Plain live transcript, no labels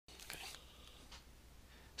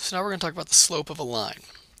So now we're going to talk about the slope of a line.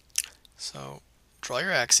 So draw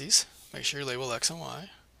your axes, make sure you label X and Y.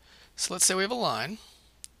 So let's say we have a line.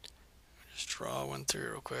 Just draw one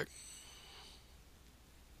through real quick.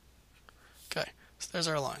 Okay, so there's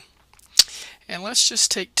our line. And let's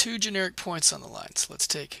just take two generic points on the line. So let's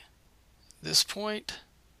take this point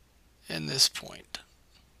and this point.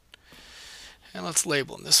 And let's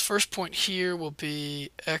label them. This first point here will be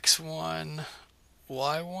x1,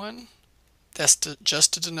 y1. That's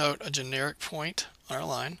just to denote a generic point on our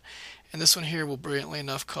line. And this one here we'll brilliantly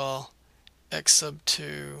enough call x sub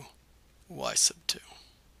 2, y sub 2.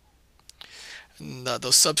 And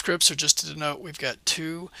those subscripts are just to denote we've got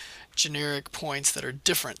two generic points that are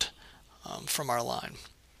different from our line.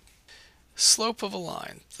 Slope of a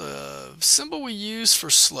line. The symbol we use for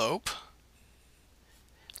slope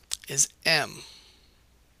is m.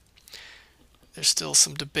 There's still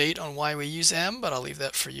some debate on why we use m, but I'll leave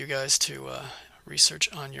that for you guys to research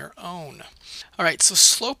on your own. Alright, so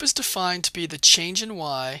slope is defined to be the change in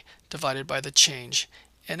y divided by the change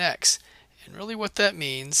in x. And really what that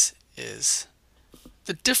means is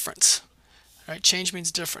the difference. Right? Change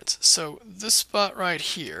means difference. So this spot right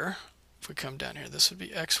here, if we come down here, this would be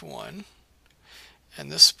x1. And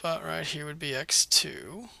this spot right here would be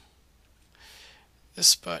x2. This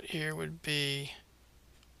spot here would be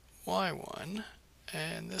y1.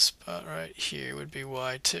 And this spot right here would be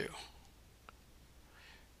y2.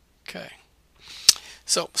 Okay.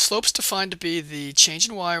 So slope's defined to be the change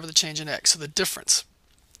in y over the change in x, so the difference.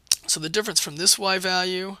 So the difference from this y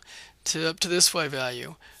value to up to this y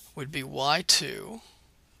value would be y2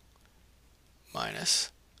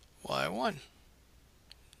 minus y1.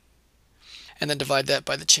 And then divide that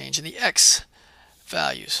by the change in the x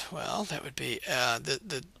values. Well, that would be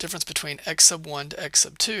the difference between x sub 1 to x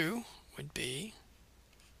sub 2 would be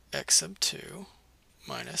x sub 2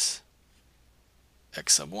 minus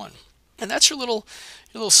x sub 1. And that's your little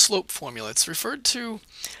slope formula. It's referred to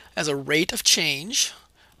as a rate of change.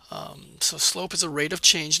 So slope is a rate of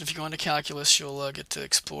change, and if you go into calculus, you'll get to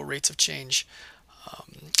explore rates of change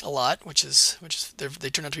a lot, which they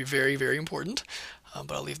turn out to be very, very important.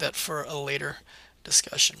 But I'll leave that for a later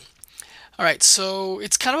discussion. All right, so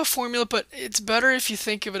it's kind of a formula, but it's better if you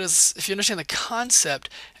think of it as, if you understand the concept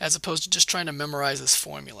as opposed to just trying to memorize this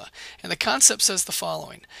formula. And the concept says the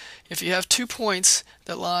following. If you have 2 points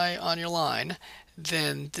that lie on your line,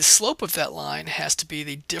 then the slope of that line has to be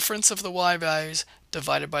the difference of the y values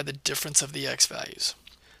divided by the difference of the x values.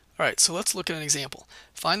 All right, so let's look at an example.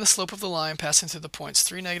 Find the slope of the line passing through the points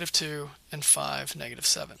 3, -2 and 5,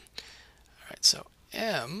 -7. All right, so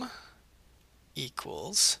m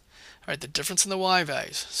equals, all right, the difference in the y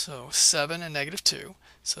values, so 7 and -2.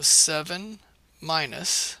 So 7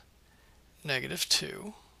 minus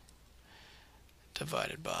 -2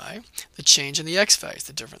 divided by the change in the x values,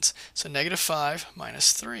 the difference. So -5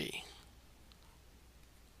 minus 3.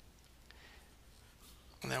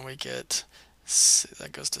 And then we get,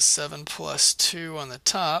 that goes to 7 plus 2 on the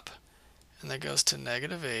top, and that goes to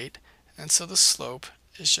 -8. And so the slope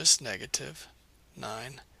is just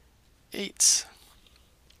 -9/8.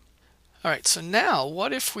 All right, so now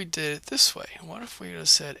what if we did it this way? What if we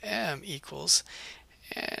just said m equals,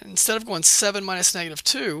 and instead of going 7 minus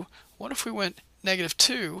 -2, what if we went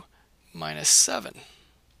 -2 minus 7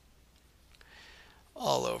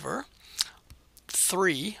 all over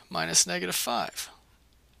 3 minus -5?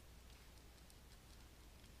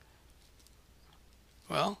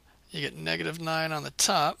 Well, you get -9 on the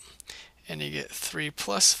top, and you get 3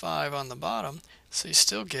 plus 5 on the bottom, so you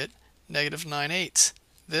still get -9/8.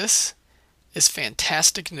 This is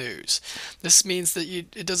fantastic news. This means that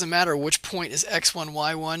it doesn't matter which point is x1,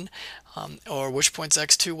 y1, or which point's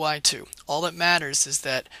x2, y2. All that matters is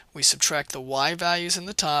that we subtract the y values in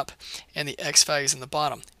the top and the x values in the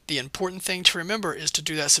bottom. The important thing to remember is to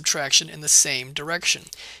do that subtraction in the same direction.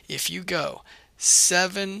 If you go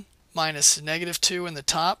 7 minus -2 in the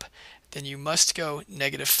top, then you must go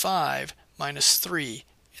 -5 minus 3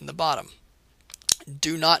 in the bottom.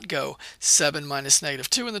 Do not go 7 minus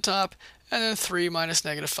 -2 in the top and then 3 minus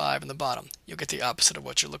 -5 in the bottom. You'll get the opposite of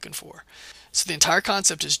what you're looking for. So the entire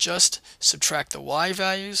concept is just subtract the y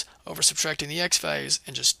values over subtracting the x values,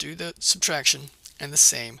 and just do the subtraction in the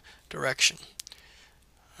same direction.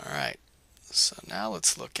 All right, so now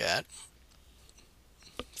let's look at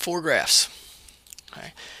 4 graphs.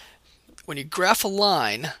 Okay. When you graph a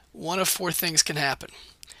line, one of 4 things can happen.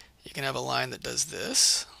 You can have a line that does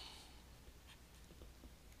this,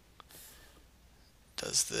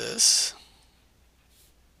 does this,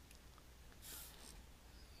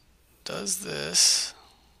 does this,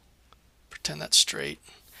 pretend that's straight,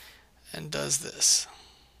 and does this.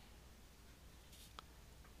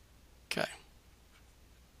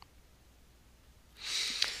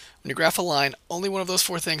 When you graph a line, only one of those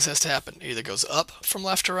four things has to happen. It either goes up from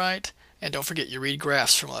left to right, and don't forget you read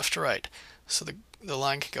graphs from left to right. So the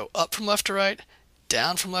line can go up from left to right,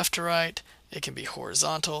 down from left to right, it can be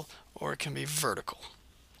horizontal, or it can be vertical.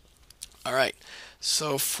 All right,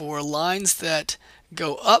 so for lines that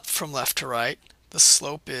go up from left to right, the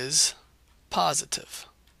slope is positive.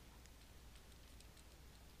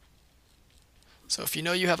 So if you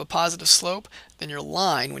know you have a positive slope, then your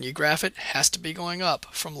line, when you graph it, has to be going up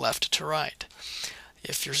from left to right.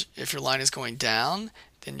 If your line is going down,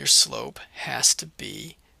 then your slope has to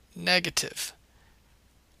be negative.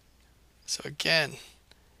 So again,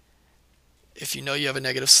 if you know you have a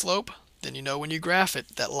negative slope, then you know when you graph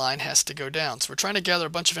it, that line has to go down. So we're trying to gather a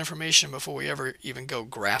bunch of information before we ever even go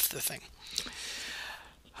graph the thing.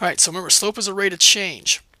 All right, so remember, slope is a rate of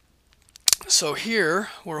change. So here,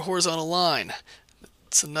 we're a horizontal line.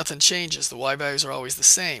 So nothing changes. The y values are always the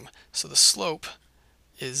same. So the slope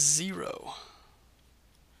is 0.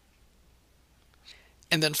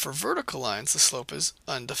 And then for vertical lines, the slope is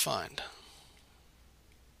undefined.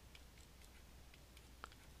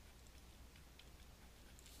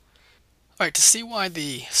 All right, to see why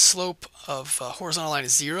the slope of a horizontal line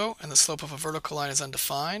is 0 and the slope of a vertical line is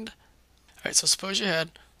undefined. All right, so suppose you had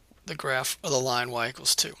the graph of the line y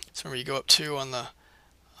equals 2. So remember, you go up 2 on the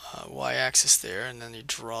y-axis there, and then you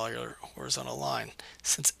draw your horizontal line.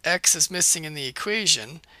 Since x is missing in the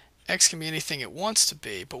equation, x can be anything it wants to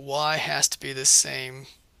be, but y has to be the same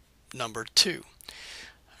number 2.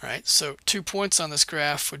 All right, so 2 points on this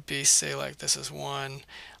graph would be, say, like this is 1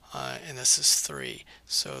 and this is 3.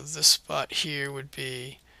 So this spot here would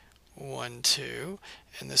be 1, 2,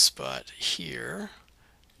 and this spot here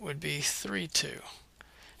would be 3, 2.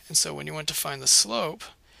 And so when you want to find the slope,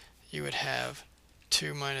 you would have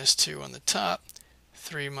 2 minus 2 on the top,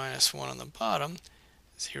 3 minus 1 on the bottom,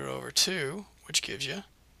 0 over 2, which gives you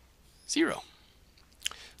 0.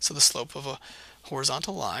 So the slope of a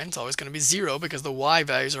horizontal line is always going to be 0 because the y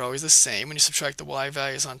values are always the same. When you subtract the y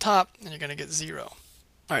values on top, then you're going to get 0.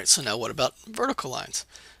 All right, so now what about vertical lines?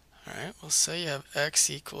 All right, well, say you have x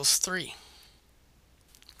equals 3.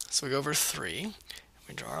 So we go over 3,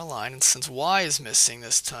 we draw our line, and since y is missing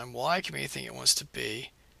this time, y can be anything it wants to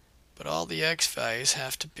be, but all the x values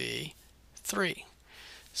have to be 3.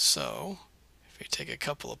 So if we take a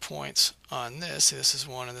couple of points on this, say this is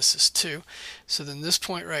 1 and this is 2, so then this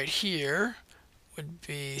point right here would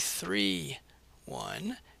be 3,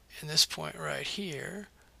 1, and this point right here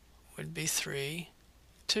would be 3,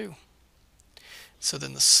 2. So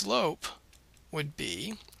then the slope would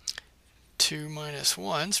be 2 minus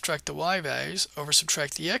 1, subtract the y values, over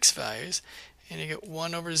subtract the x values, and you get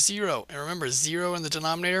 1 over 0. And remember, 0 in the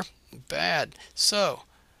denominator, bad. So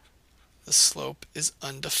the slope is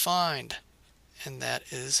undefined, and that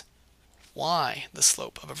is why the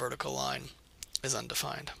slope of a vertical line is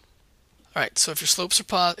undefined. All right, so if the slopes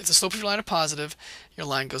of your line are positive, your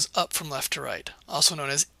line goes up from left to right, also known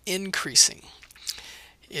as increasing.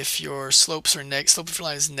 If your slope of your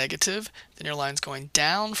line is negative, then your line's going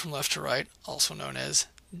down from left to right, also known as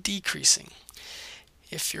decreasing.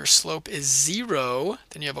 If your slope is 0,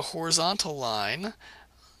 then you have a horizontal line,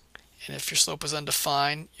 and if your slope is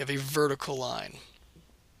undefined, you have a vertical line.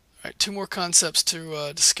 All right, 2 more concepts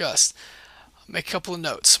to discuss. Make a couple of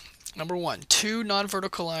notes. Number 1, 2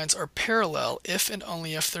 non-vertical lines are parallel if and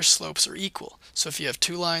only if their slopes are equal. So if you have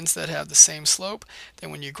 2 lines that have the same slope, then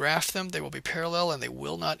when you graph them, they will be parallel and they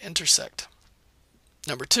will not intersect.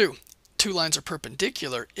 Number 2, 2 lines are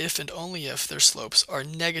perpendicular if and only if their slopes are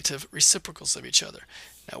negative reciprocals of each other.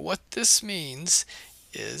 Now what this means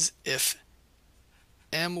is if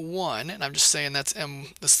m1, and I'm just saying that's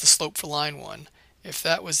the slope for line 1, if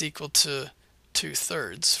that was equal to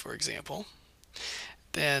 2/3, for example,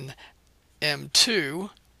 then m2,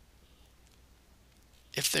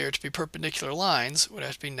 if they are to be perpendicular lines, would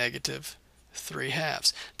have to be negative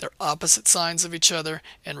 3/2. They're opposite signs of each other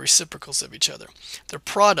and reciprocals of each other. Their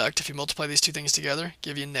product, if you multiply these two things together,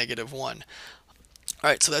 give you -1. All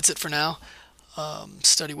right, so that's it for now.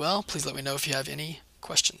 Study well. Please let me know if you have any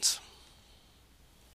questions.